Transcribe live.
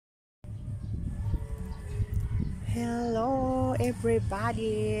Hello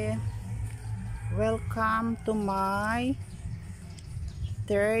everybody, welcome to my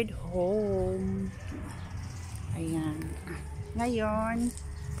third home. Ayan, ngayon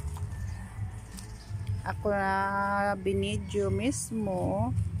ako na binidyo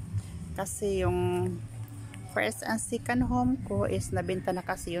mismo kasi yung first and second home ko is nabenta na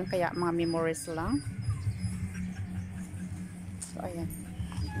kasi yun, kaya mga memories lang. So ayan,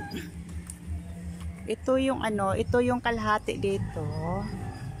 ito yung kalahati dito.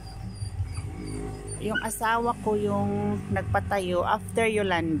 Yung asawa ko yung nagpatayo after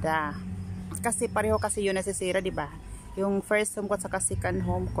Yolanda. Kasi pareho kasi yun nasisira, 'di ba? Yung first home ko at second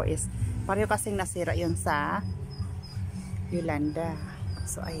home ko is pareho kasing nasira yun sa Yolanda.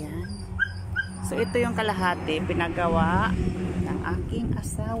 So ayan. So ito yung kalahati pinagawa ng aking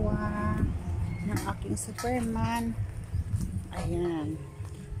asawa, ng aking Superman. Ayan.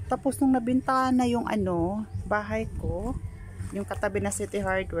 Tapos nung nabenta na yung bahay ko, yung katabi na City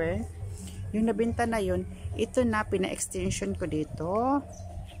Hardware, yung nabenta na yun, ito na pina-extension ko dito.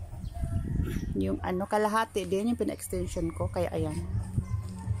 Yung kalahati din yung pina-extension ko, kaya ayan.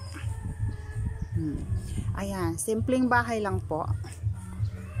 Ayan, simpleng bahay lang po.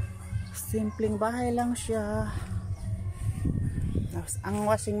 Simpleng bahay lang siya. Tapos, ang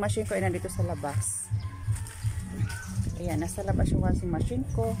washing machine ko ay nandito sa labas. Ayan, nasa labas yung washing machine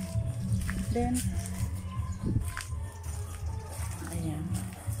ko. Then, ayan.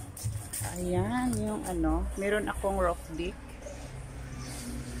 Ayan, yung meron akong rock dick.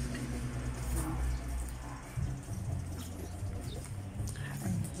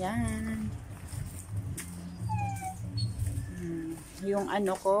 Ayan. Yung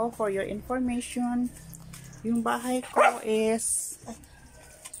ko, for your information, yung bahay ko is,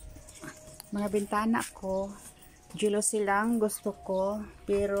 mga bintana ko, jealousy lang gusto ko,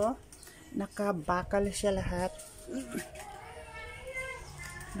 pero nakabakal siya lahat.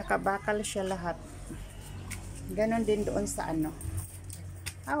 Nakabakal siya lahat. Ganon din doon sa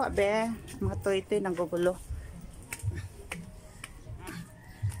awa be, mga toy-toy nanggugulo.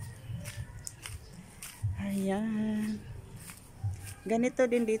 Ayan. Ganito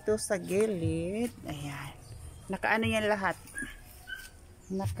din dito sa gilid. Ayan. Nakaano yan lahat.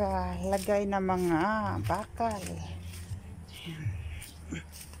 Nakalagay na mga bakal.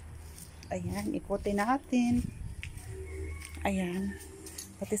 Ayan, ikutin natin. Ayan,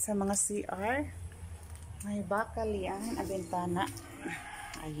 pati sa mga CR may bakal yan, ang bintana.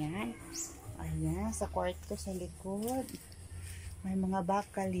 Ayan, ayan, sa kwarto sa likod may mga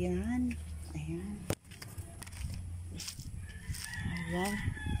bakal yan. Ayan, ayan.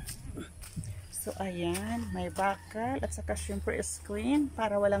 So ayan, may bakal at saka syempre screen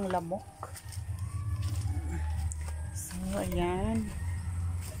para walang lamok. So ayan,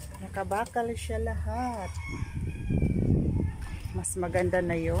 nakabakal siya lahat. Mas maganda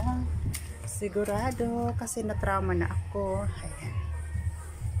na yung sigurado kasi na-trauma na ako. Ayan.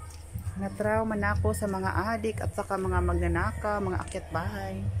 Na-trauma na ako sa mga adik at saka mga magnanaka, mga akyat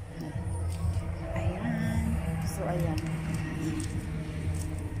bahay. Ayan. So ayan.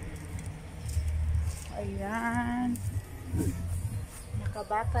 Ayan.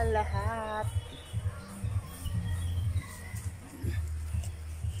 Nakabakal lahat.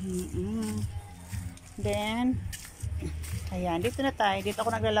 Then, ayan, dito na tayo. Dito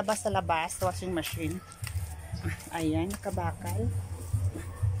ako naglalabas sa labas, sa washing machine. Ayan, nakabakal.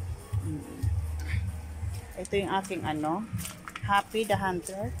 Ito yung aking Happy the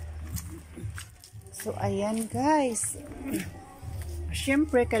Hunter. So, ayan guys.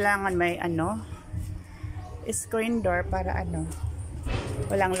 Siyempre, kailangan may screen door para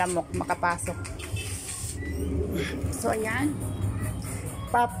walang lamok makapasok. So ayan,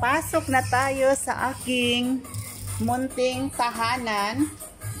 papasok na tayo sa aking munting tahanan.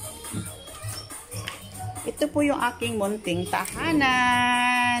 Ito po yung aking munting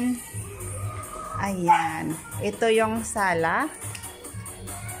tahanan. Ayan, ito yung sala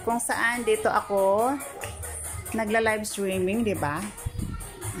kung saan dito ako nagla-live streaming, 'di ba?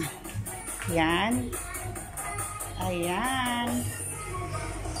 Yan. Ayan.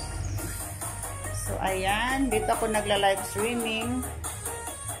 So, ayan. Dito ako nagla-live streaming.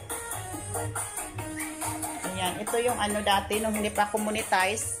 Ayan. Ito yung dati, nung hindi pa ako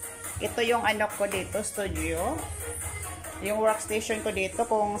monetize. Ito yung ko dito, studio. Yung workstation ko dito,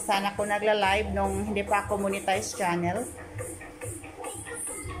 kung saan ako nagla-live nung hindi pa ako monetize channel.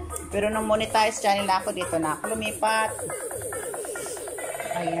 Pero nung monetize channel na ako, dito na ako lumipat.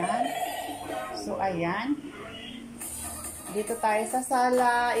 Ayan. So, ayan. Dito tayo sa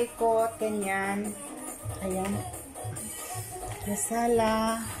sala, ikot, ganyan. Ayan. Sa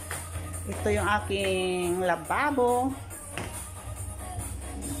sala. Ito yung aking lababo.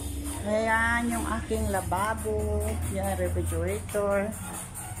 Ayan yung aking lababo. Yan, refrigerator.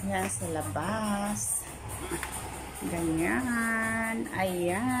 Yan sa labas. Ganyan.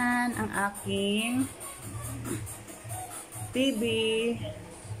 Ayan ang aking TV,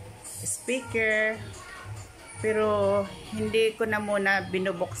 speaker. Pero hindi ko na muna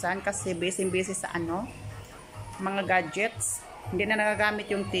binubuksan kasi busy sa ano, mga gadgets. Hindi na nagagamit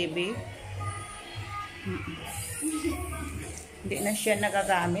yung TV. Hindi na siya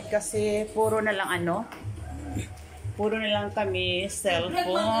nagagamit kasi puro na lang ano, puro na lang kami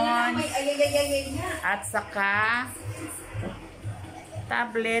cellphone at saka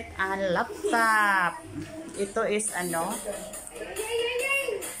tablet and laptop. Ito is ano,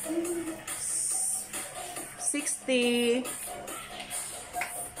 60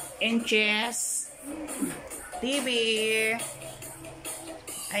 inches TV.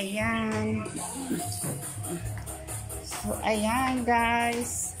 Ayan. So, ayan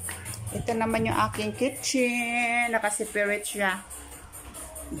guys. Ito naman yung aking kitchen. Nakasipirit siya.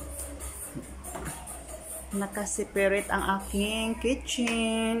 Nakasipirit ang aking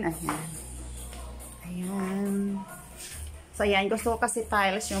kitchen. Ayan. Ayan. So, ayan. Gusto ko kasi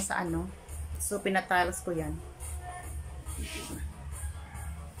tiles yung sa ano. So, pinatiles ko yan.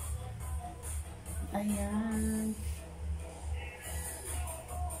 Ayan.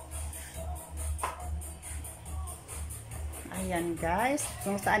 Ayan guys,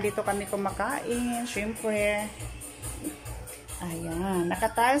 kung saan dito kami kumakain, syempre. Ayan,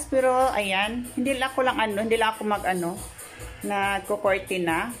 nakatiles pero ayan, hindi lang ako mag-ano,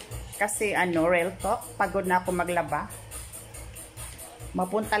 nagko-cortina kasi ano, real talk, pagod na ako maglaba.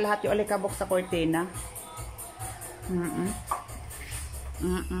 Mapunta lahat yung alikabok sa cortina.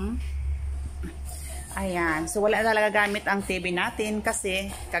 Ayan, so wala talaga gamit ang TV natin kasi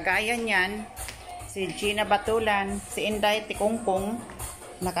kagaya niyan, si Gina Batulan, si Inday Tikungkong,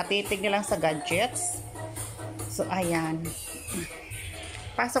 nakatitig nilang sa gadgets. So, ayan.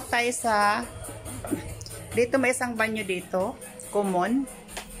 Pasok tayo sa, dito may isang banyo dito, common.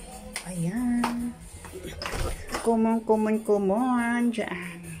 Ayan. Common,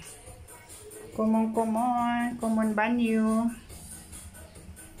 dyan. Common banyo.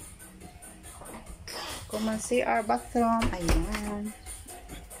 Common CR bathroom, ayan.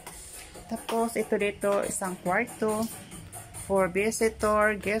 Tapos, ito dito, isang kwarto for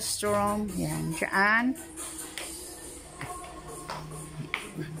visitor, guest room. Yan, dyan.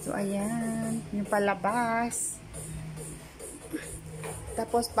 So, ayan. Yung palabas.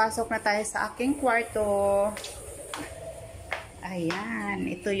 Tapos, pasok na tayo sa aking kwarto. Ayan.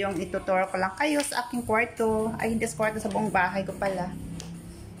 Ito yung ituturo ko lang kayo sa aking kwarto. Ay, hindi sa kwarto, sa buong bahay ko pala.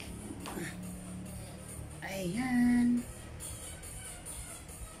 Ayan.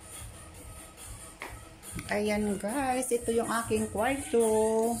 Ayan guys, ito yung aking kwarto.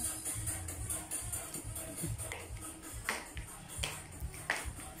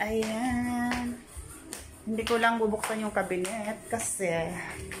 Ayan. Hindi ko lang bubuksan yung cabinet kasi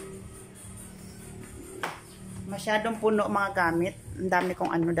masyadong puno mga gamit. Ang dami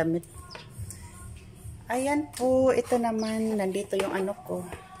kong ano damit. Ayan po, ito naman, nandito yung ano ko.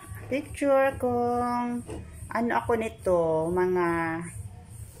 Picture kong ano ako nito, mga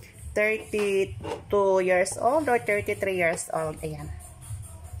 32 years old or 33 years old. Ayan.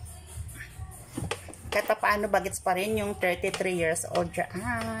 Kahit pa paano bagets pa rin yung 33 years old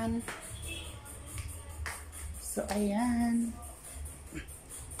dyan. So, ayan.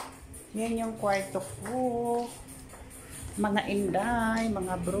 Yan yung kwarto ko. Mga inday,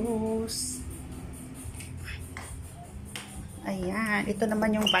 mga bros. Ayan. Ito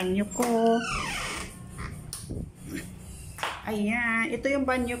naman yung banyo ko. Ayan, ito yung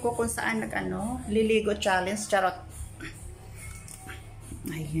banyo ko kung saan nag-ano, liligo challenge, charot.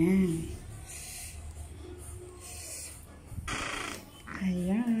 Ayan.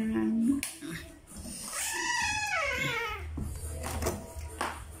 Ayan.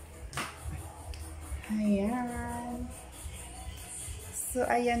 Ayan. So,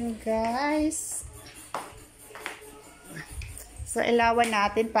 ayan guys. So, ilawan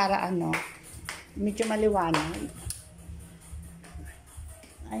natin para ano, medyo maliwanag.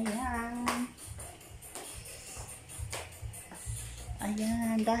 Ayan.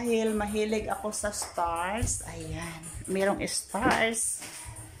 Ayan. Dahil mahilig ako sa stars. Ayan. Merong stars.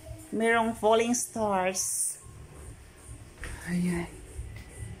 Merong falling stars. Ayan.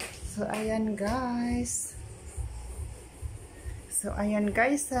 So, ayan guys. So, ayan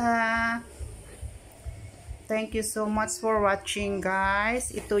guys ha. Thank you so much for watching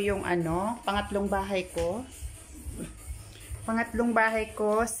guys. Ito yung ano, pangatlong bahay ko. Pangatlong bahay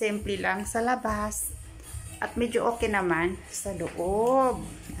ko, simple lang sa labas. At medyo okay naman sa loob.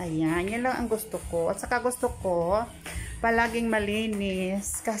 Ayan, yan lang ang gusto ko. At saka gusto ko, palaging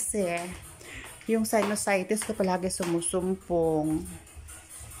malinis. Kasi, yung sinusitis ko palagi sumusumpong.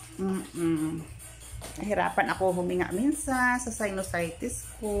 Hirapan ako huminga minsan sa sinusitis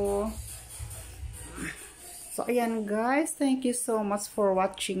ko. So, ayan guys. Thank you so much for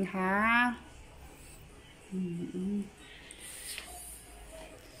watching, ha.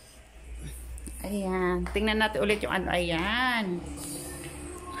 Ayan. Tingnan natin ulit yung ano. Ayan.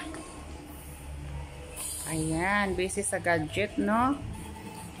 Ayan. Busy sa gadget, no?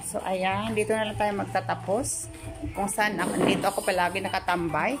 So, ayan. Dito na lang tayo magtatapos. Kung saan, dito ako palagi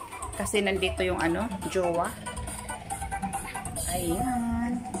nakatambay. Kasi nandito yung ano, jowa.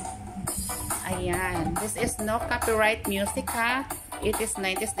 Ayan. Ayan. This is no copyright music, ha? It is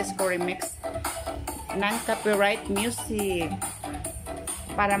 90s disco remix. Non-copyright music.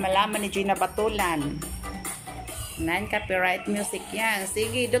 Para malaman ni Gina Batulan. Non-copyright music yan.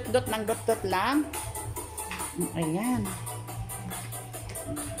 Sige, dot-dot ng dot-dot lang. Ayan.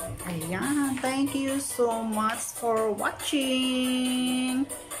 Ayan. Thank you so much for watching.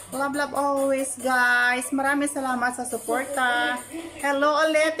 Love, love always, guys. Maraming salamat sa suporta. Hello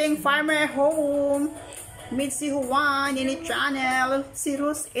ulit, Farmer Home. Mitzi Juan, Nini Channel. Si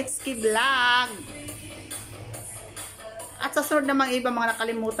Rus Itski Vlog. At sa sunod namang iba mga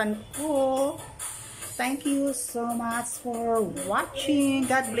nakalimutan ko. Thank you so much for watching.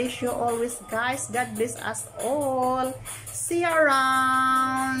 God bless you always, guys. God bless us all. See you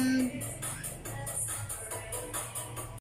around.